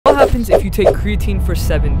happens if you take creatine for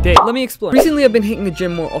 7 days? Let me explain. Recently, I've been hitting the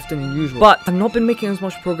gym more often than usual, but I've not been making as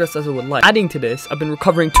much progress as I would like. Adding to this, I've been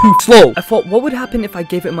recovering too slow. I thought, what would happen if I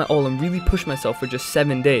gave it my all and really pushed myself for just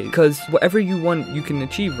 7 days? Because whatever you want, you can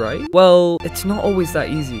achieve, right? Well, it's not always that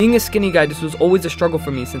easy. Being a skinny guy, this was always a struggle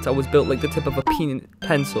for me since I was built like the tip of a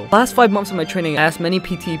pencil. Last 5 months of my training, I asked many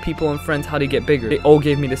PT people and friends how to get bigger. They all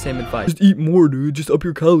gave me the same advice. Just eat more, dude. Just up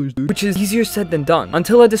your calories, dude. Which is easier said than done.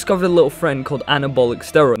 Until I discovered a little friend called anabolic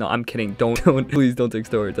steroid. No, I'm kidding. Please don't take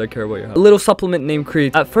steroids. I care about your health. A little supplement named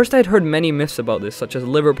creatine. At first, I'd heard many myths about this, such as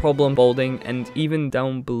liver problem, balding, and even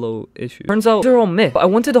down below issues. Turns out they're all myths. But I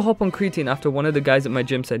wanted to hop on creatine after one of the guys at my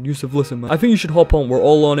gym said, Yusuf, listen, man, I think you should hop on. We're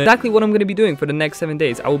all on it. Exactly what I'm going to be doing for the next 7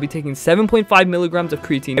 days. I will be taking 7.5 milligrams of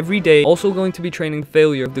creatine every day. Also going to be training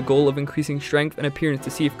failure with the goal of increasing strength and appearance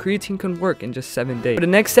to see if creatine can work in just 7 days. For the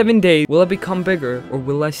next 7 days, will I become bigger or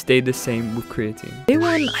will I stay the same with creatine? Day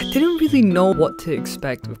one, I didn't really know what to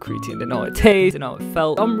expect with creatine. Didn't know how it tasted, didn't know how it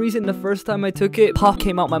felt. For some reason, the first time I took it, pop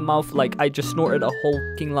came out my mouth like I just snorted a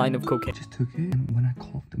whole fucking line of cocaine. I just took it, and when I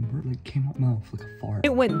coughed and burped, it came out my mouth like a fart.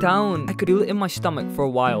 It went down. I could feel it in my stomach for a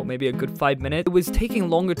while, maybe a good 5 minutes. It was taking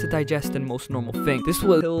longer to digest than most normal things. This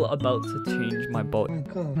was still about to change my body. Oh my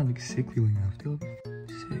god, I'm like sick feeling after.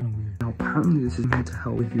 Now, apparently this is meant to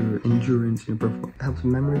help with your endurance, your performance. It helps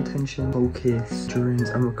with memory retention, focus, endurance,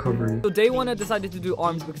 and recovery. So day one, I decided to do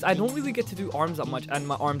arms because I don't really get to do arms that much, and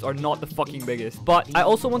my arms are not the fucking biggest. But I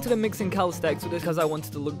also wanted to mix in calisthenics with this because I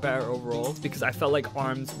wanted to look better overall, because I felt like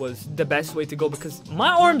arms was the best way to go because my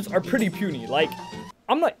arms are pretty puny. Like,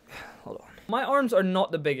 I'm not... Hold on. My arms are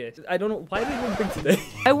not the biggest. I don't know why they look big today.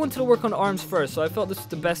 I wanted to work on arms first, so I felt this was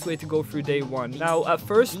the best way to go through day one. Now, at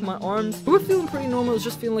first, my arms were feeling pretty normal. It was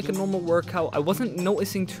just feeling like a normal workout. I wasn't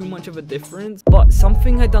noticing too much of a difference, but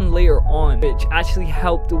something I done later on, which actually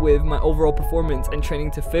helped with my overall performance and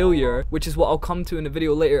training to failure, which is what I'll come to in a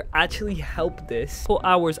video later, actually helped this. 4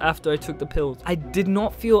 hours after I took the pills, I did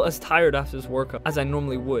not feel as tired after this workout as I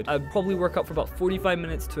normally would. I'd probably work out for about 45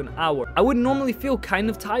 minutes to an hour. I would normally feel kind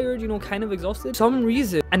of tired, you know, kind of exhausted. For some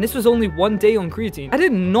reason, and this was only 1 day on creatine, I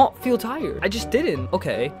did not feel tired. I just didn't.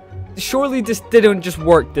 Okay, surely this didn't just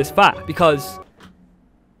work this fast because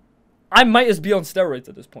I might just be on steroids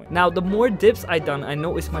at this point. Now, the more dips I done, I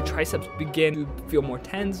noticed my triceps begin to feel more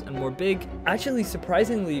tense and more big. Actually,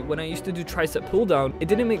 surprisingly, when I used to do tricep pull down, it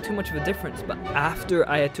didn't make too much of a difference. But after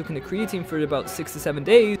I had taken the creatine for about 6 to 7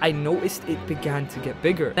 days, I noticed it began to get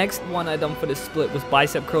bigger. Next one I done for the split was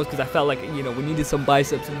bicep curls because I felt like, you know, we needed some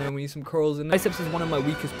biceps and then we need some curls. And biceps is one of my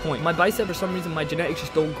weakest points. My bicep, for some reason, my genetics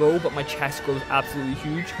just don't grow, but my chest grows absolutely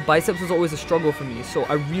huge. Biceps was always a struggle for me, so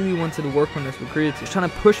I really wanted to work on this with creatine. Just trying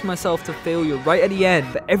to push myself to failure right at the end.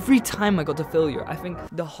 But every time I got to failure, I think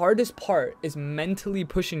the hardest part is mentally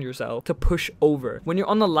pushing yourself to push over. When you're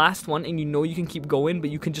on the last one and you know you can keep going, but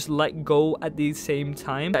you can just let go at the same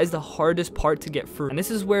time, that is the hardest part to get through. And this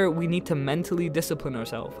is where we need to mentally discipline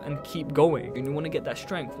ourselves and keep going. When you want to get that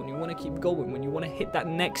strength, when you want to keep going, when you want to hit that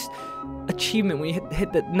next achievement, when you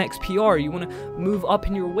hit that next PR, you want to move up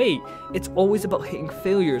in your weight. It's always about hitting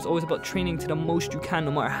failure. It's always about training to the most you can, no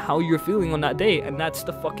matter how you're feeling on that day. And that's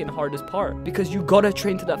the fucking hardest part. Because you gotta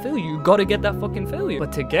train to that failure. You gotta get that fucking failure.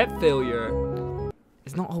 But to get failure,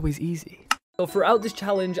 it's not always easy. So throughout this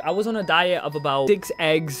challenge, I was on a diet of about 6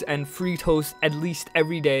 eggs and 3 toasts at least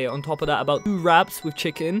every day. On top of that, about 2 wraps with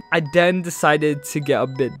chicken. I then decided to get a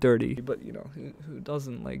bit dirty. But you know, who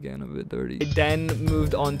doesn't like getting a bit dirty? I then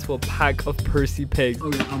moved on to a pack of Percy pigs.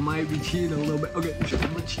 Okay, I might be cheating a little bit. Okay,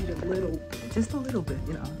 I'm gonna cheat a little. Just a little bit,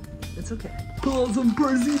 you know. It's okay. Pull out some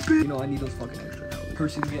Percy pigs. You know, I need those fucking extra calories.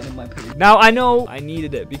 Percy's getting in my pig. Now, I know I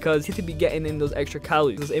needed it because to be getting in those extra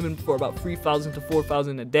calories. I was aiming for about 3,000 to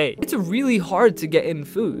 4,000 a day. It's really hard to get in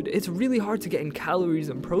food. It's really hard to get in calories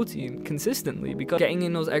and protein consistently because getting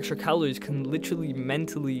in those extra calories can literally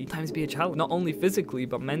mentally sometimes be a challenge. Not only physically,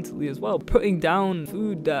 but mentally as well. Putting down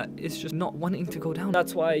food that is just not wanting to go down.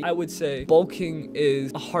 That's why I would say bulking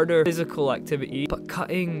is a harder physical activity, but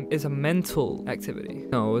cutting is a mental activity.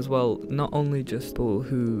 No, as well, not only just people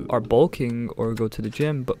who are bulking or go to the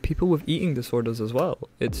gym, but people with eating disorders as well.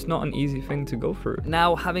 It's not an easy thing to go through.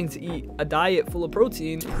 Now, having to eat a diet full of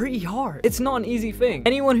protein is pretty hard. It's not an easy thing.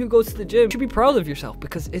 Anyone who goes to the gym should be proud of yourself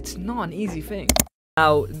because it's not an easy thing.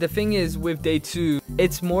 Now, the thing is with day 2,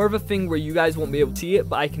 it's more of a thing where you guys won't be able to see it,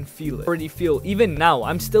 but I can feel it. Already feel, even now,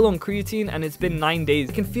 I'm still on creatine and it's been 9 days.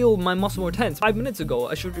 I can feel my muscle more tense. 5 minutes ago,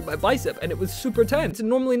 I showed you my bicep and it was super tense. It's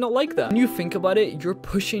normally not like that. When you think about it, you're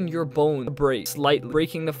pushing your bone to break slightly,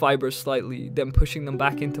 breaking the fibers slightly, then pushing them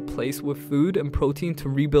back into place with food and protein to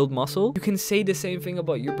rebuild muscle. You can say the same thing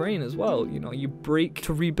about your brain as well. You know, you break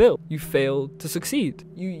to rebuild. You fail to succeed.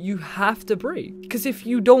 You have to break. Because if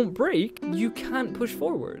you don't break, you can't push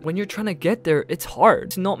forward. When you're trying to get there, it's hard.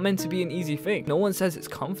 It's not meant to be an easy thing. No one says it's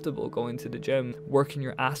comfortable going to the gym, working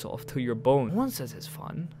your ass off till you're bone. No one says it's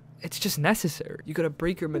fun. It's just necessary. You gotta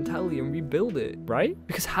break your mentality and rebuild it, right?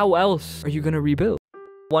 Because how else are you gonna rebuild?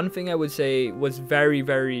 One thing I would say was very,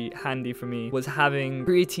 very handy for me was having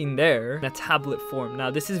creatine there in a tablet form. Now,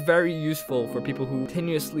 this is very useful for people who are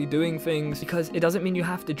continuously doing things because it doesn't mean you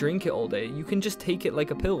have to drink it all day. You can just take it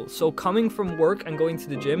like a pill. So coming from work and going to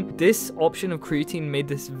the gym, this option of creatine made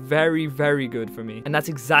this very, very good for me. And that's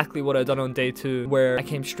exactly what I done on day 2, where I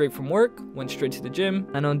came straight from work, went straight to the gym,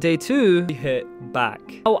 and on day 2, we hit back.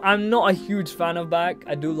 Oh, I'm not a huge fan of back.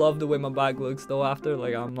 I do love the way my back looks though after,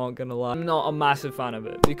 like I'm not gonna lie. I'm not a massive fan of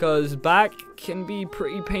it. Because back can be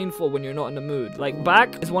pretty painful when you're not in the mood. Like,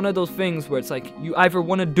 back is one of those things where it's like you either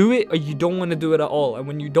want to do it or you don't want to do it at all. And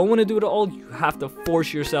when you don't want to do it at all, you have to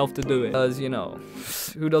force yourself to do it. Because, you know,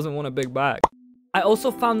 who doesn't want a big back? I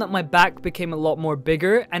also found that my back became a lot more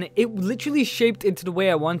bigger and it literally shaped into the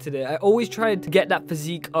way I wanted it. I always tried to get that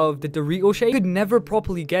physique of the Dorito shape. I could never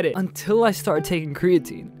properly get it until I started taking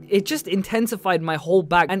creatine. It just intensified my whole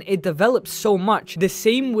back and it developed so much. The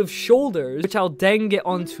same with shoulders, which I'll then get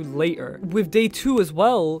onto later. With day 2 as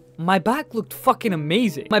well, my back looked fucking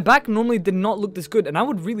amazing. My back normally did not look this good and I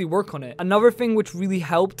would really work on it. Another thing which really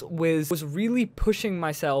helped was really pushing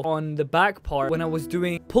myself on the back part when I was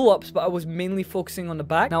doing pull-ups, but I was mainly focusing on the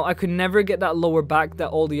back. Now, I could never get that lower back that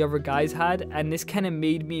all the other guys had, and this kind of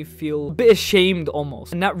made me feel a bit ashamed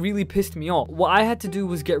almost, and that really pissed me off. What I had to do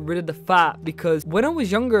was get rid of the fat, because when I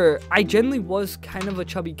was younger, I generally was kind of a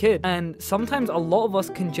chubby kid, and sometimes a lot of us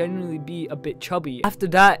can genuinely be a bit chubby. After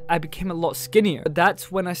that, I became a lot skinnier.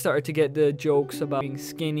 That's when I started to get the jokes about being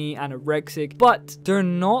skinny, anorexic, but they're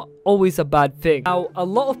not always a bad thing. Now, a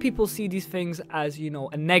lot of people see these things as, you know,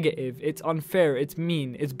 a negative. It's unfair, it's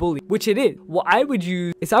mean, it's bullying, which it is. What I would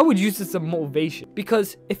use is I would use this as motivation,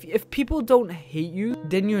 because if people don't hate you,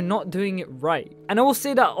 then you're not doing it right. And I will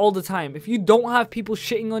say that all the time. If you don't have people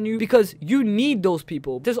shitting on you, because you need those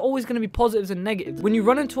people, there's always going to be positives and negatives. When you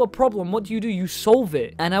run into a problem, what do? You solve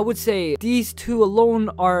it. And I would say these two alone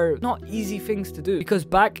are not easy things to do, because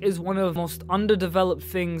back is one of the most underdeveloped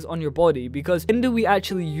things on your body. Because when do we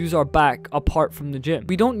actually use our back apart from the gym?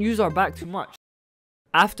 We don't use our back too much.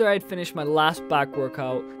 After I'd finished my last back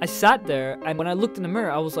workout, I sat there, and when I looked in the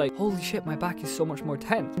mirror, I was like, holy shit, my back is so much more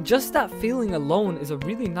tense. Just that feeling alone is a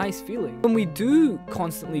really nice feeling. When we do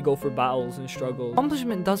constantly go for battles and struggles,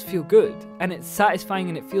 accomplishment does feel good, and it's satisfying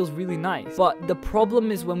and it feels really nice. But the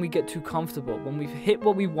problem is when we get too comfortable. When we've hit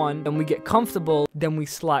what we want and we get comfortable, then we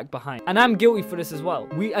slack behind. And I'm guilty for this as well.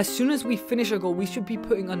 As soon as we finish a goal, we should be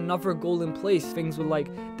putting another goal in place. Things with like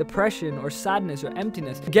depression or sadness or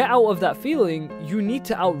emptiness. To get out of that feeling, you need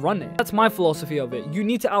to outrun it. That's my philosophy of it. You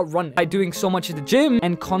need to outrun it. By doing so much at the gym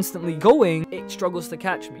and constantly going, it struggles to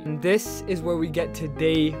catch me. And this is where we get to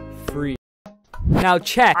day 3. Now,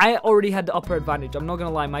 chest. I already had the upper advantage. I'm not gonna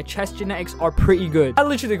lie. My chest genetics are pretty good. I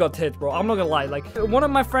literally got tits, bro. I'm not gonna lie. Like, one of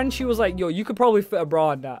my friends, she was like, yo, you could probably fit a bra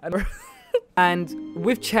on that. And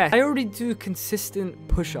with chest, I already do consistent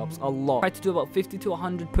push-ups a lot. I try to do about 50 to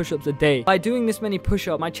 100 push-ups a day. By doing this many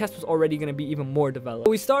push-ups, my chest was already going to be even more developed.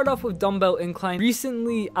 We started off with dumbbell incline.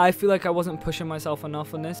 Recently, I feel like I wasn't pushing myself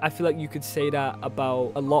enough on this. I feel like you could say that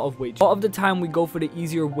about a lot of weights. A lot of the time, we go for the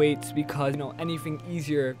easier weights because, you know, anything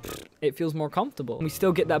easier, it feels more comfortable. We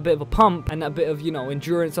still get that bit of a pump and that bit of, you know,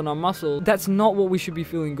 endurance on our muscle. That's not what we should be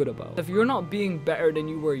feeling good about. If you're not being better than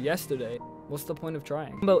you were yesterday, what's the point of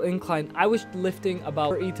trying? Dumbbell incline, I was lifting about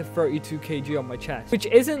 30 to 32 kg on my chest, which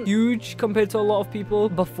isn't huge compared to a lot of people.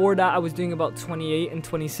 Before that, I was doing about 28 and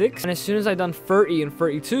 26. And as soon as I done 30 and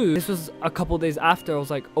 32, this was a couple days after, I was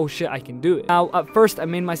like, oh shit, I can do it. Now, at first, I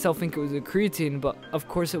made myself think it was the creatine, but of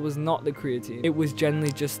course it was not the creatine. It was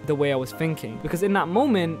generally just the way I was thinking. Because in that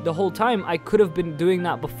moment, the whole time, I could have been doing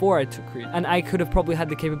that before I took creatine. And I could have probably had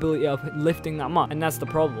the capability of lifting that much. And that's the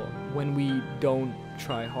problem when we don't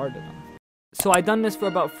try hard enough. So I done this for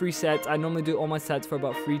about 3 sets. I normally do all my sets for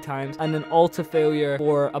about 3 times, and then all to failure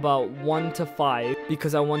for about 1 to 5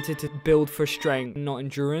 because I wanted to build for strength, not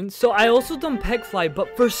endurance. So I also done pec fly,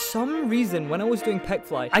 but for some reason when I was doing pec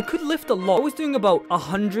fly, I could lift a lot. I was doing about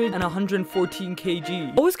 100 and 114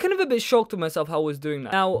 kg. I was kind of a bit shocked with myself how I was doing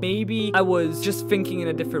that. Now maybe I was just thinking in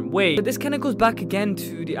a different way, but this kind of goes back again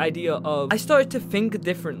to the idea of I started to think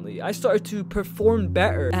differently. I started to perform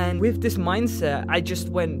better, and with this mindset I just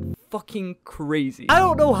went fucking crazy. I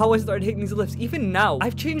don't know how I started hitting these lifts. Even now,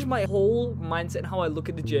 I've changed my whole mindset and how I look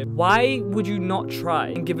at the gym. Why would you not try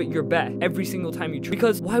and give it your best every single time you try?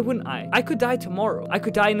 Because why wouldn't I? I could die tomorrow. I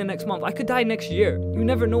could die in the next month. I could die next year. You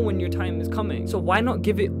never know when your time is coming. So why not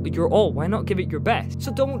give it your all? Why not give it your best?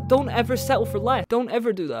 So don't ever settle for less. Don't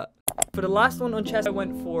ever do that. For the last one on chest, I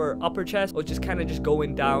went for upper chest, or just kind of just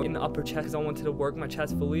going down in the upper chest because I wanted to work my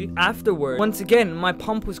chest fully. Afterward, once again, my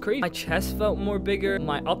pump was crazy. My chest felt more bigger.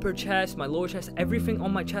 My upper chest, my lower chest, everything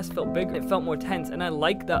on my chest felt bigger. It felt more tense, and I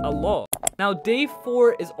liked that a lot. Now, day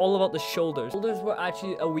 4 is all about the shoulders. Shoulders were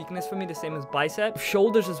actually a weakness for me, the same as bicep.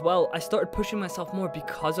 Shoulders as well, I started pushing myself more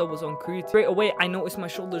because I was on creatine. Straight away, I noticed my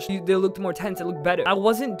shoulders, they looked more tense, it looked better. I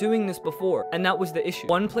wasn't doing this before, and that was the issue.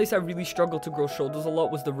 One place I really struggled to grow shoulders a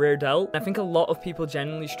lot was the rear delt. I think a lot of people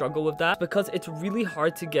genuinely struggle with that because it's really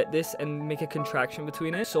hard to get this and make a contraction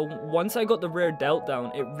between it. So once I got the rear delt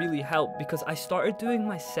down, it really helped because I started doing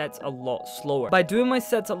my sets a lot slower. By doing my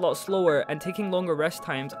sets a lot slower and taking longer rest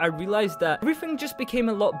times, I realized that everything just became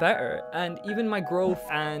a lot better, and even my growth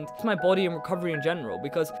and my body and recovery in general,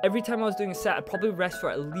 because every time I was doing a set, I'd probably rest for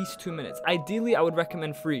at least 2 minutes. Ideally, I would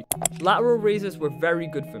recommend 3. Lateral raises were very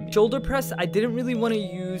good for me. Shoulder press, I didn't really want to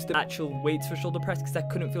use the actual weights for shoulder press because I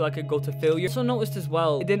couldn't feel like I could go to failure. Also noticed as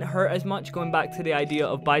well, it didn't hurt as much. Going back to the idea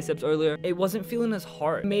of biceps earlier, it wasn't feeling as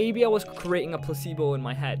hard. Maybe I was creating a placebo in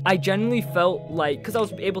my head. I genuinely felt like, because I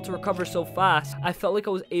was able to recover so fast, I felt like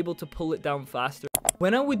I was able to pull it down faster.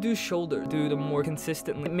 When I would do shoulder, do them more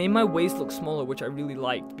consistently, it made my waist look smaller, which I really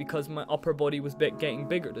liked because my upper body was getting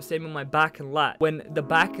bigger. The same with my back and lat. When the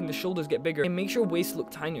back and the shoulders get bigger, it makes your waist look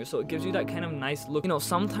tinier, so it gives you that kind of nice look. You know,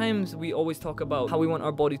 sometimes we always talk about how we want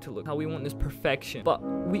our body to look, how we want this perfection, but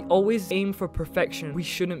we always aim for perfection. We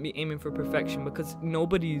shouldn't be aiming for perfection because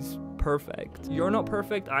nobody's perfect. You're not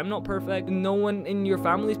perfect. I'm not perfect. No one in your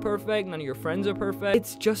family is perfect. None of your friends are perfect.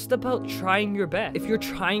 It's just about trying your best. If you're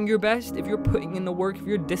trying your best, if you're putting in the work, if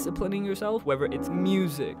you're disciplining yourself, whether it's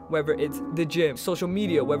music, whether it's the gym, social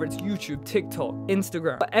media, whether it's YouTube, TikTok,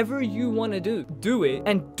 Instagram, whatever you want to do it,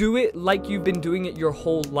 and do it like you've been doing it your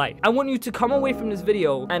whole life. I want you to come away from this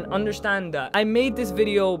video and understand that I made this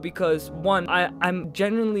video because, one, I'm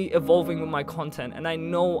genuinely evolving with my content, and I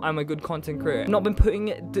know I'm a good content creator. I've not been putting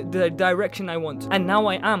it the direction I want to, and now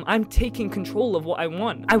I am. I'm taking control of what I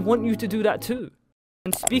want. I want you to do that too.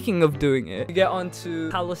 And speaking of doing it, we get on to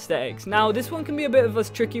calisthenics. Now, this one can be a bit of a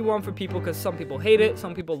tricky one for people because some people hate it,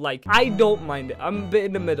 some people like it. I don't mind it. I'm a bit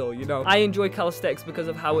in the middle, you know. I enjoy calisthenics because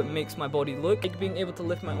of how it makes my body look, like being able to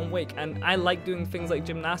lift my own weight, and I like doing things like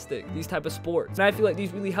gymnastics, these type of sports. And I feel like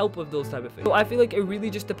these really help with those type of things. So I feel like it really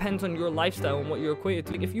just depends on your lifestyle and what you're equated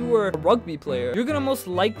to. Like if you were a rugby player, you're gonna most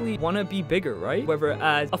likely want to be bigger, right?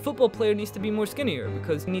 Whereas a football player needs to be more skinnier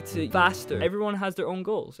because you need to be faster. Everyone has their own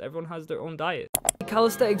goals. Everyone has their own diet.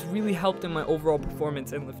 Calisthenics really helped in my overall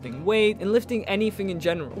performance in lifting weight and lifting anything in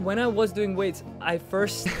general. When I was doing weights,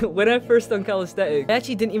 when I first done calisthenics, I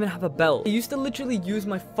actually didn't even have a belt. I used to literally use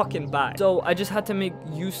my fucking back. So I just had to make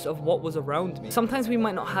use of what was around me. Sometimes we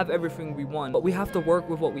might not have everything we want, but we have to work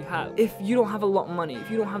with what we have. If you don't have a lot of money, if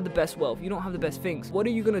you don't have the best wealth, you don't have the best things, what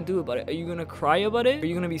are you gonna do about it? Are you gonna cry about it? Are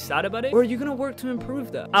you gonna be sad about it? Or are you gonna work to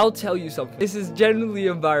improve that? I'll tell you something. This is genuinely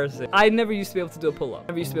embarrassing. I never used to be able to do a pull-up. I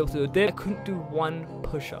never used to be able to do a dip. I couldn't do one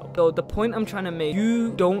push-up. So the point I'm trying to make,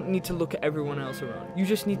 you don't need to look at everyone else around. You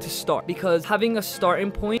just need to start, because having a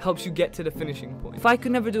starting point helps you get to the finishing point. If I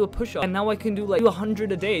could never do a push-up and now I can do like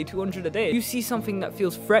 100 a day, 200 a day, you see something that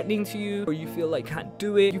feels threatening to you or you feel like can't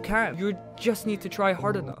do it, you can. You just need to try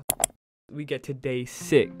hard enough. We get to day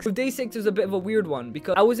 6. So day 6 is a bit of a weird one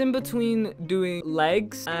because I was in between doing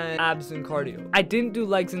legs and abs and cardio. I didn't do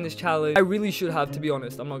legs in this challenge. I really should have, to be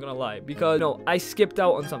honest. I'm not gonna lie, because no, I skipped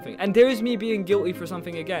out on something, and there's me being guilty for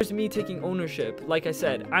something again. There's me taking ownership. Like I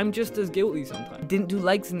said, I'm just as guilty sometimes. I didn't do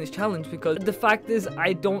legs in this challenge because the fact is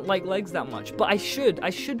I don't like legs that much, but I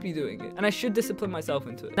should be doing it, and I should discipline myself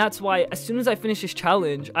into it. That's why as soon as I finished this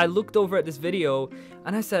challenge, I looked over at this video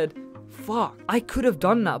and I said, fuck, I could have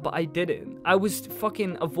done that, but I didn't. I was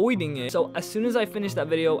fucking avoiding it. So as soon as I finished that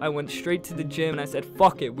video, I went straight to the gym and I said,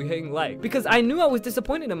 fuck it, we hitting leg. Because I knew I was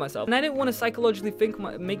disappointed in myself. And I didn't want to psychologically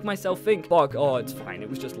make myself think, fuck, oh, it's fine, it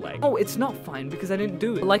was just leg. Oh, it's not fine because I didn't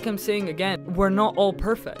do it. But like I'm saying again, we're not all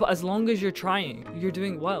perfect. But as long as you're trying, you're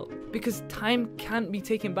doing well. Because time can't be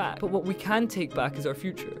taken back. But what we can take back is our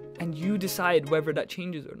future. And you decide whether that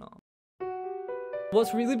changes or not.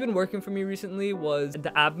 What's really been working for me recently was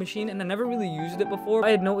the ab machine, and I never really used it before. What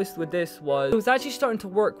I had noticed with this was it was actually starting to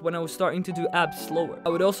work when I was starting to do abs slower. I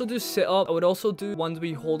would also do sit-up. I would also do ones where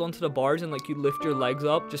you hold onto the bars and like you lift your legs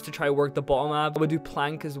up just to try work the bottom ab. I would do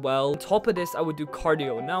plank as well. On top of this, I would do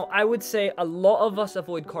cardio. Now, I would say a lot of us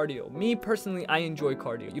avoid cardio. Me personally, I enjoy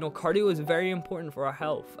cardio. You know, cardio is very important for our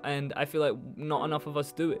health, and I feel like not enough of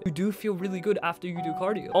us do it. You do feel really good after you do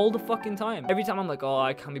cardio all the fucking time. Every time I'm like, oh,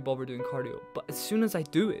 I can't be bothered doing cardio. But as soon as I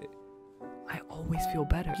do it, I always feel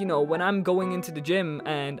better. You know, when I'm going into the gym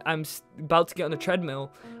and I'm about to get on the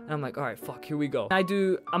treadmill and I'm like, all right, fuck, here we go. And I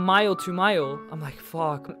do a mile, 2 mile. I'm like,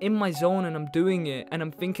 fuck, I'm in my zone and I'm doing it. And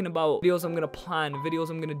I'm thinking about videos I'm gonna plan, videos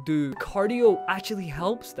I'm gonna do. Cardio actually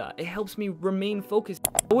helps that. It helps me remain focused.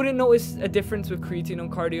 I wouldn't notice a difference with creatine on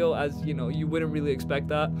cardio, as you know, you wouldn't really expect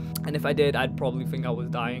that. And if I did, I'd probably think I was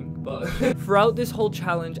dying. But throughout this whole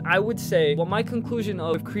challenge, I would say, well, my conclusion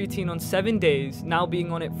of creatine on 7 days, now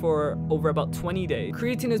being on it for over about 20 days,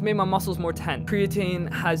 creatine has made my muscles more tense.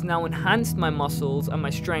 Creatine has now enhanced my muscles and my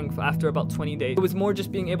strength after about 20 days. It was more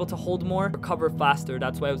just being able to hold more, recover faster.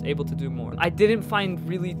 That's why I was able to do more. I didn't find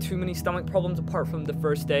really too many stomach problems apart from the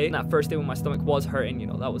first day. And that first day when my stomach was hurting, you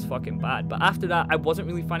know, that was fucking bad. But after that, I wasn't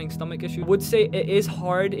really finding stomach issues. I would say it is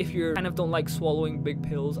hard if you kind of don't like swallowing big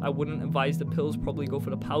pills. I wouldn't advise the pills, probably go for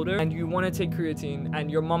the powder. And you want to take creatine and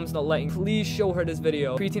your mom's not letting, please show her this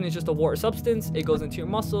video. Creatine is just a water substance. It goes into your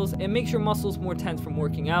muscles. It makes your muscles more tense from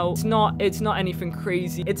working out. It's not anything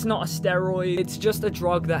crazy. It's not a steroid. It's just a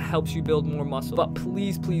drug that helps you build more muscle. But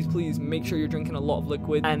please, please, please make sure you're drinking a lot of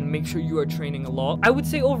liquid and make sure you are training a lot. I would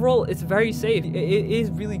say overall, it's very safe. It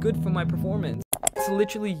is really good for my performance. It's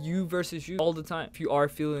literally you versus you all the time. If you are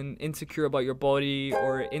feeling insecure about your body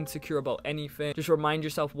or insecure about anything, just remind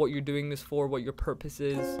yourself what you're doing this for, what your purpose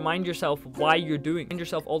is. Remind yourself why you're doing it. Remind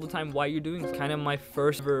yourself all the time why you're doing it. It's kind of my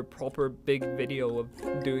first ever proper big video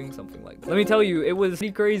of doing something like that. Let me tell you, it was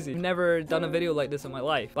pretty crazy. I've never done a video like this in my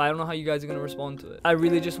life, but I don't know how you guys are going to respond to it. I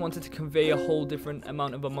really just wanted to convey a whole different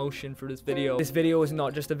amount of emotion for this video. This video is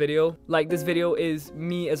not just a video. Like, this video is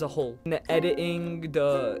me as a whole. And the editing,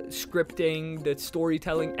 the scripting, the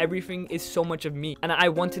storytelling, everything is so much of me, and I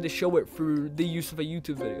wanted to show it through the use of a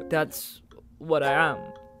YouTube video. That's what I am.